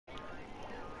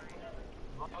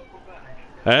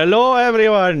Hello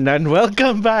everyone and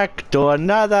welcome back to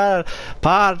another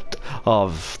part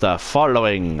of the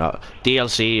following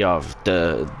DLC of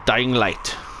the Dying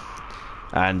Light.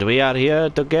 And we are here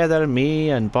together,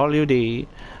 me and Paul UD,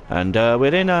 and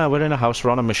we're in a house. We're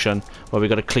on a mission where we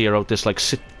got to clear out this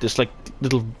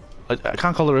little. I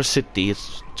can't call it a city.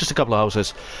 It's just a couple of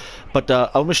houses, but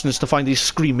our mission is to find these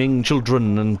screaming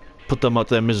children and put them out of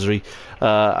their misery.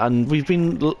 And we've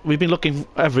been looking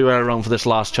everywhere around for this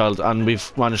last child, and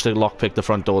we've managed to lockpick the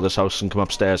front door of this house and come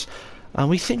upstairs. And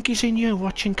we think he's in here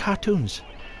watching cartoons.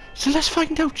 So let's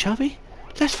find out, shall we?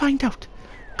 Let's find out.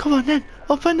 Come on then,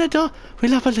 open the door.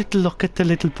 We'll have a little look at the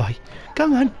little boy.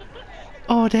 Come on.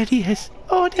 Oh, there he is.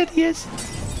 Oh, there he is.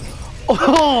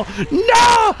 Oh,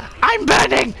 no! I'm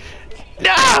burning!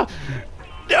 No!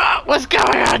 No! What's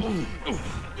going on?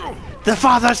 The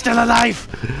father's still alive!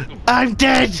 I'm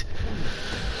dead!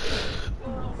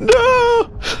 No!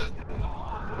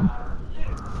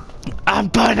 I'm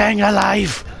burning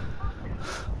alive!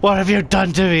 What have you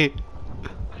done to me?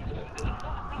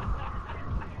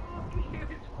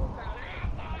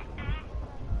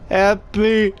 Help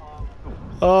me!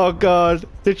 Oh god,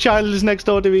 the child is next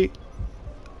door to me.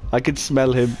 I can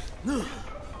smell him.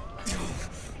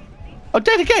 Oh,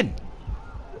 dead again!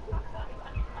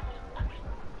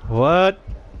 What?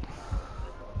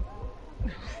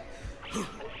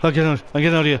 I'm getting out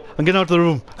of here. I'm getting out of the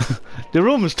room. The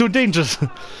room is too dangerous.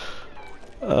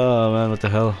 Oh man, what the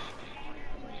hell?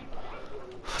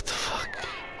 What the fuck?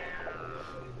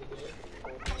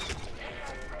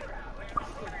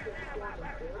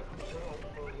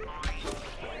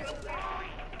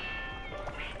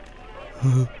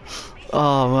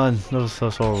 Oh man, that's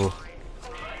horrible.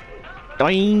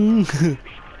 Doing.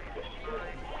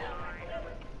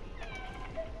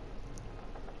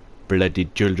 Bloody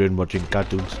children watching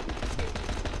cartoons.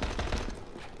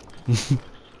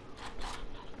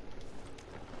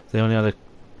 They only had a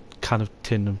can of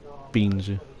tin and beans.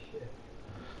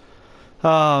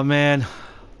 Oh man.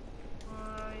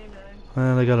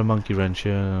 Well, they got a monkey wrench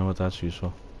here. I don't know what that's used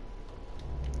for.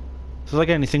 Is there like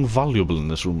anything valuable in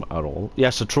this room at all?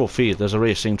 Yes, a trophy. There's a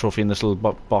racing trophy in this little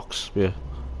box here.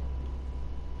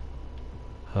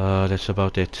 That's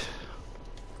about it.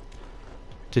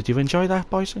 Did you enjoy that,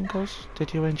 boys and girls?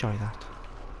 Did you enjoy that?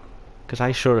 Because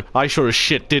I sure as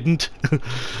shit didn't.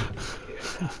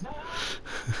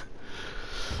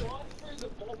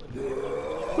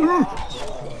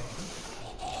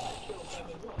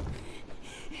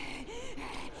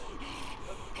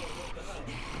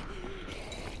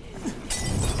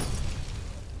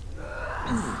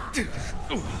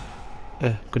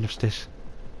 Going upstairs.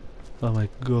 Oh my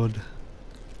god.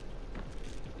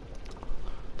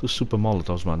 Those super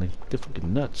molotovs, man, they're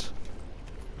fucking nuts.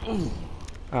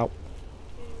 Ow.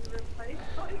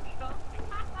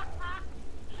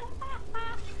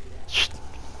 Shit.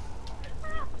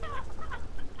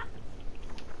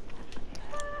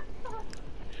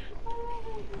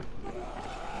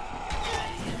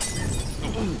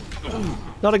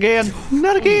 Not again!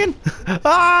 Not again!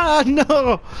 Ah,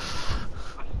 no!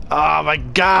 Oh my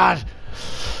god!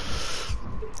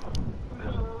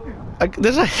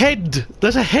 There's a head!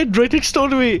 There's a head right next door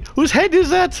to me! Whose head is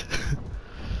that?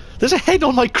 There's a head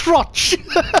on my crotch!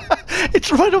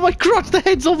 It's right on my crotch! The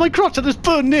head's on my crotch and it's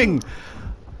burning!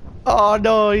 Oh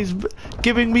no, he's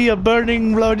giving me a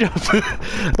burning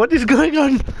blowjob. What is going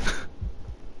on?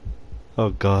 Oh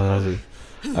god,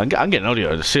 I'm getting out of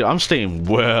here. See, I'm staying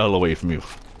well away from you.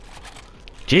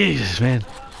 Jesus, man.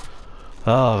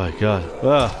 Oh my god.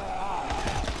 Ah.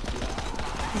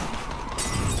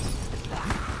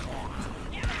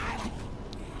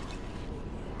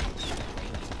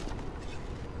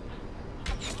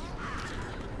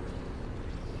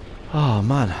 Oh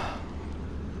man.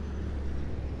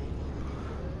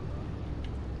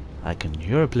 I can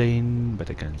hear a plane, but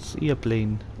I can't see a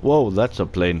plane. Whoa, that's a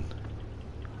plane.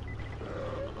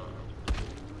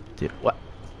 What?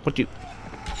 What you...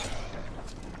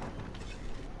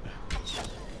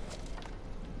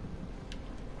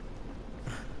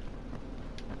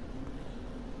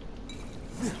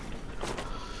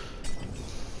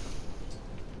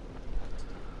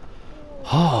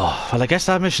 Oh, well I guess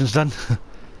that mission's done.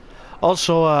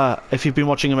 Also, if you've been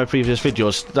watching in my previous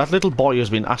videos, that little boy has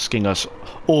been asking us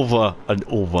over and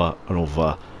over and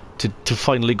over to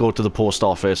finally go to the post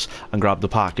office and grab the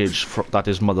package that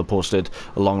his mother posted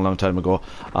a long time ago.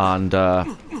 And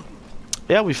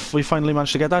yeah, we finally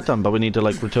managed to get that done, but we need to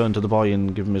like return to the boy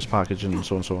and give him his package and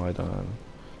so on. So I'm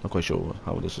not quite sure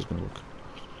how this is going to work.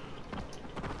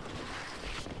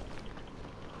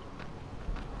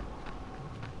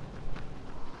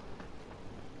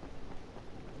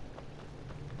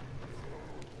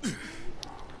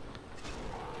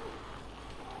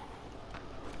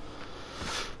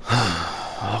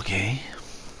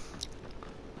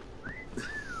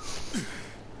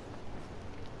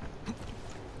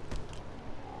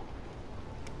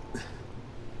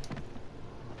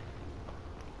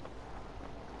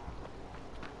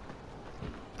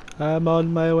 I'm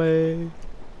on my way.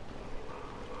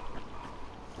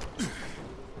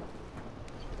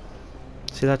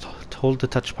 See that? Hold the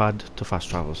touchpad to fast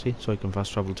travel, see? So I can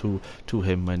fast travel to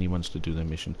him when he wants to do the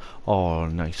mission. Oh,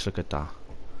 nice, look at that.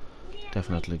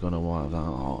 Definitely gonna want that.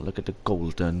 Oh, look at the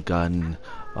golden gun.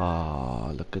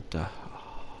 Oh, look at that.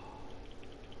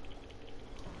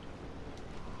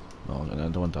 No, I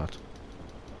don't want that.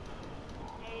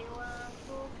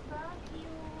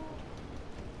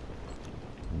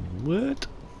 What?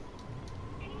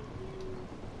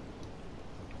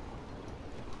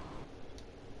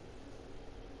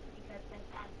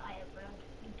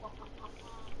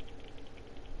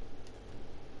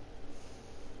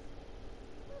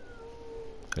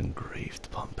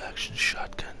 Engraved pump action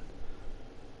shotgun.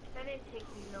 That didn't take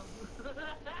me long.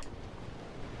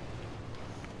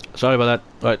 Sorry about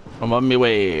that. Right, I'm on my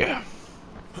way. And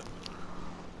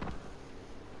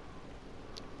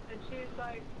she was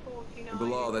like 49.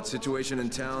 Bilal, that situation in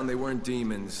town, they weren't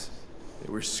demons. They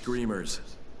were screamers.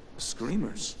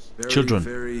 Screamers? Children.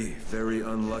 Very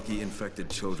unlucky infected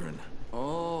children.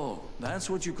 Oh, that's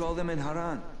what you call them in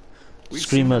Haran. We've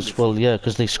seen them Screamers, before. well, yeah,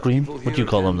 because they scream. People What do you here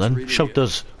call them tend then? to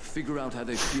Shouters. Figure out how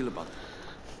they feel about it.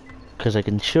 Because I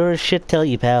can sure as shit tell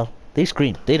you, pal. They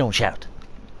scream, they don't shout.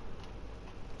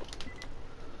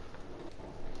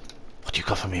 What you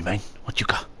got for me, man? What you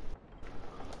got?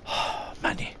 Oh,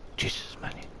 Manny. Jesus,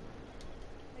 Manny.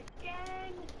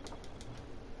 Again.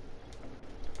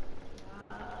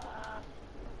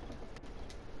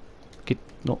 Get,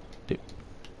 no.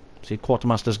 See,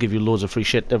 quartermasters give you loads of free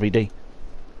shit every day.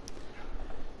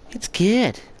 It's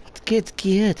good. It's good, it's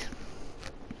good.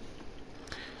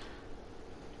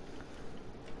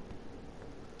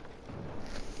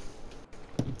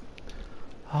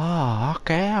 Oh,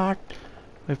 okay.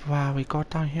 We got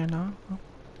down here now.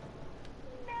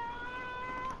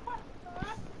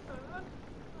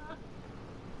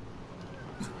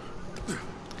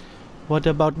 What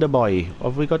about the boy?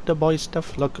 Have we got the boy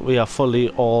stuff? Look, we are fully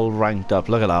all ranked up.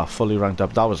 Look at that, fully ranked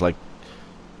up. That was like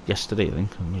yesterday, I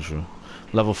think. I'm not sure.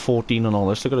 Level 14 and all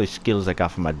this. Look at the skills I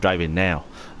got for my driving now.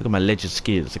 Look at my legend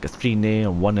skills. Like a 3 in A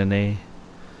and 1 in A.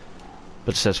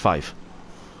 But it says 5.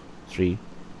 3,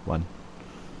 1.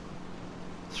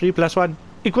 3 plus 1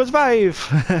 equals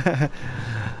 5!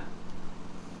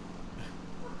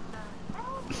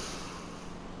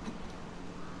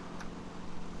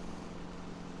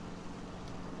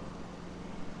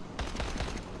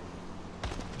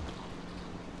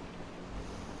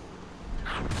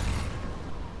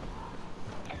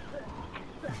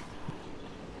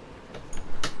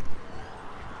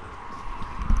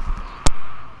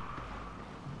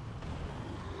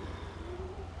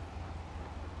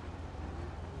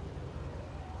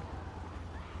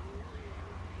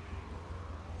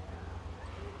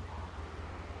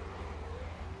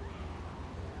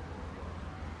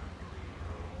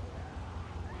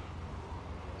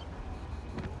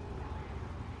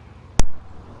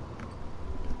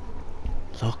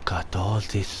 Look at all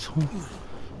this.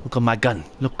 Look at my gun.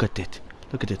 Look at it.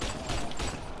 Look at it.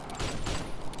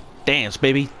 Dance,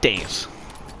 baby. Dance.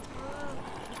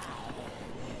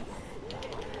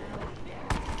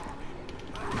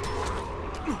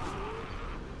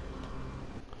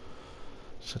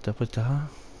 Set up with that.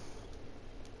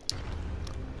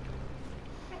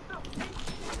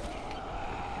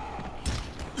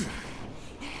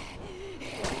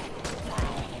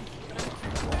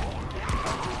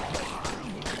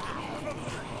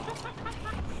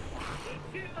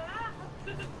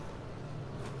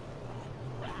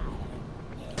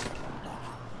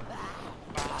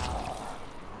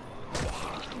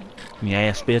 Me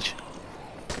ass, bitch.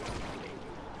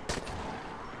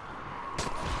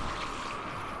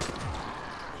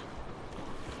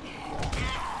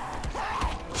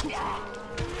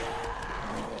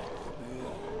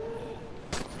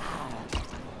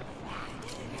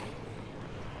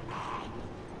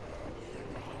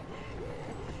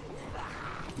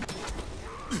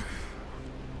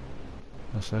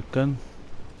 A second.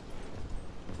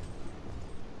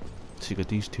 So you got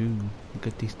these two. You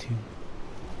got these two.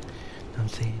 I'm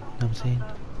saying.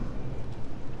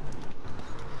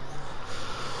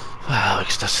 Well, we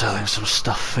can start selling some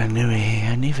stuff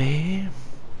anyway.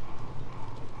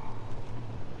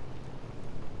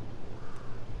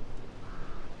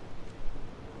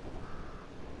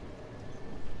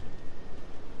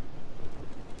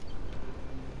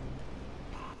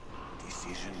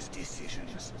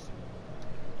 Decisions.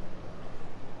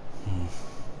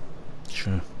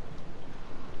 Sure.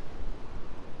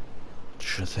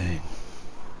 Sure thing.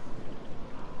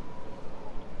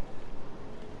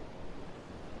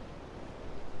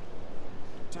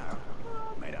 So,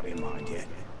 made up your mind yet?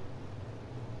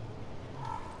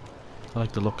 I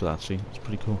like the look of that, see? It's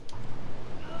pretty cool.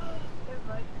 Never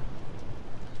mind.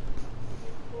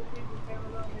 Four people came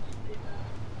along and did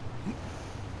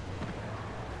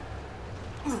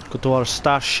that. Go to our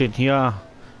stash in here.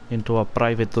 Into a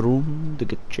private room to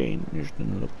get changed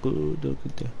and look good. Look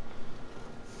at that.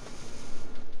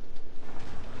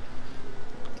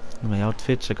 My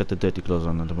outfits, I got the dirty clothes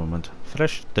on at the moment.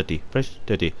 Fresh, dirty, fresh,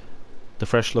 dirty. The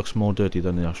fresh looks more dirty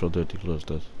than the actual dirty clothes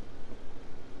does.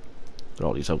 For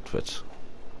all these outfits.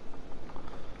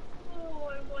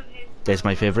 Oh, I want it. There's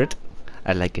my favorite.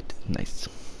 I like it. Nice.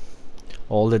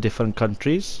 All the different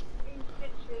countries.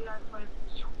 It's literally like my...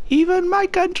 Even my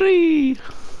country!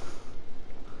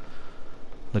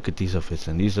 Look at these outfits,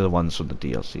 and these are the ones from the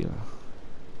DLC.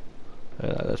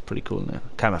 That's pretty cool now.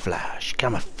 Camouflage,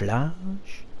 camouflage,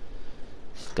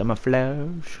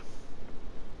 camouflage.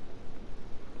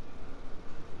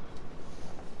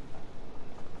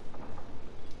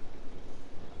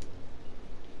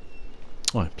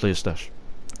 Oh, play stash.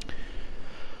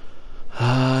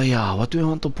 Yeah, what do we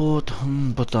want to put?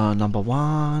 Put number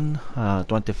 1,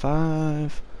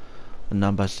 25,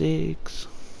 number 6.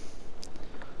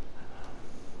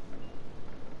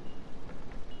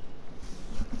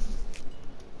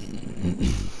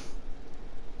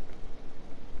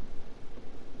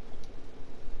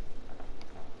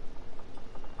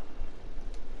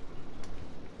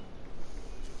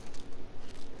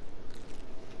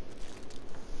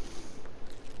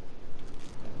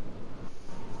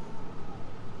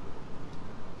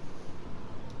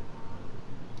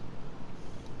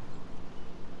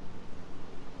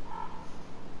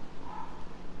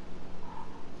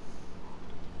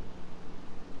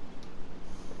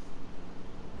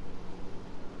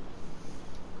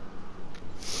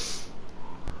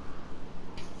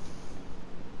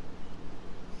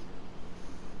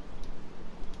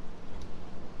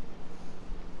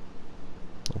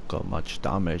 Look how much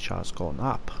damage has gone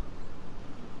up.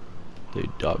 The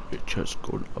damage has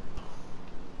gone up.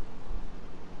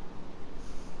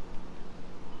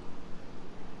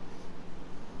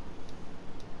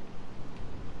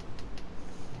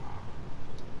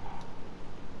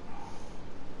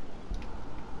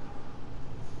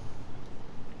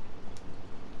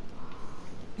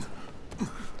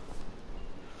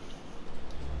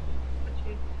 Which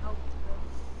is helpful.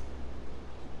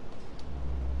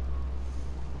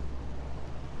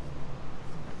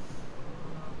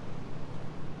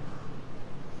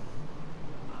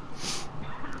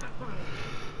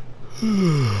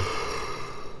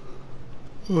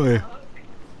 Oi.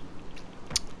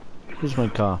 Here's my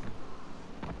car.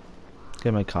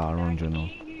 Get my car around, you know.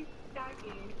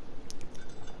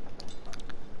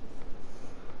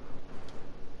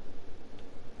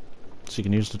 So you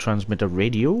can use the transmitter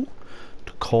radio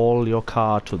to call your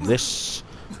car to this,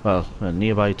 well,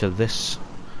 nearby to this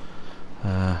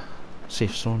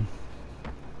safe zone.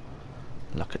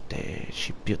 Look at that,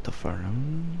 she beautiful.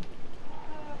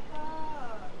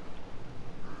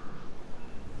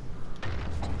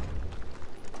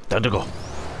 Time to go.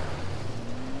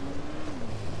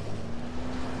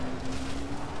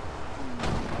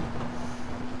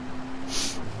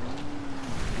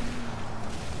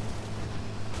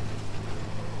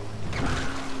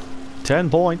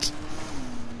 $10 points.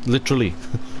 Literally.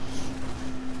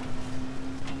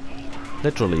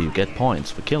 Literally, you get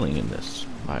points for killing in this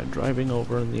by driving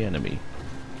over the enemy.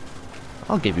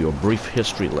 I'll give you a brief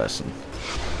history lesson.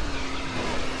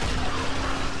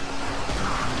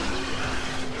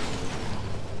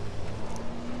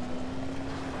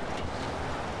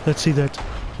 Let's see that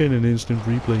in an instant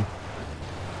replay.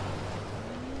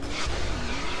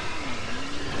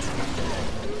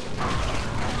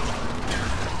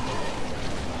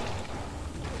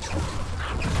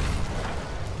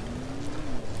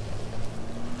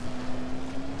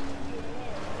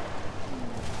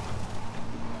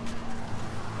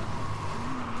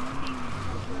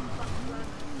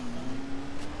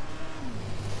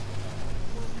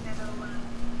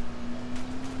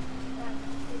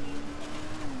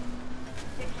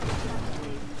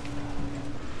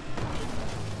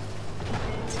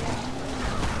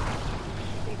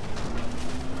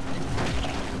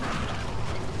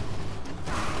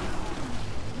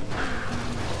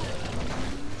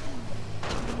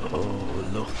 Oh,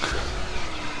 look.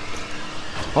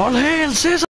 All hail Caesar!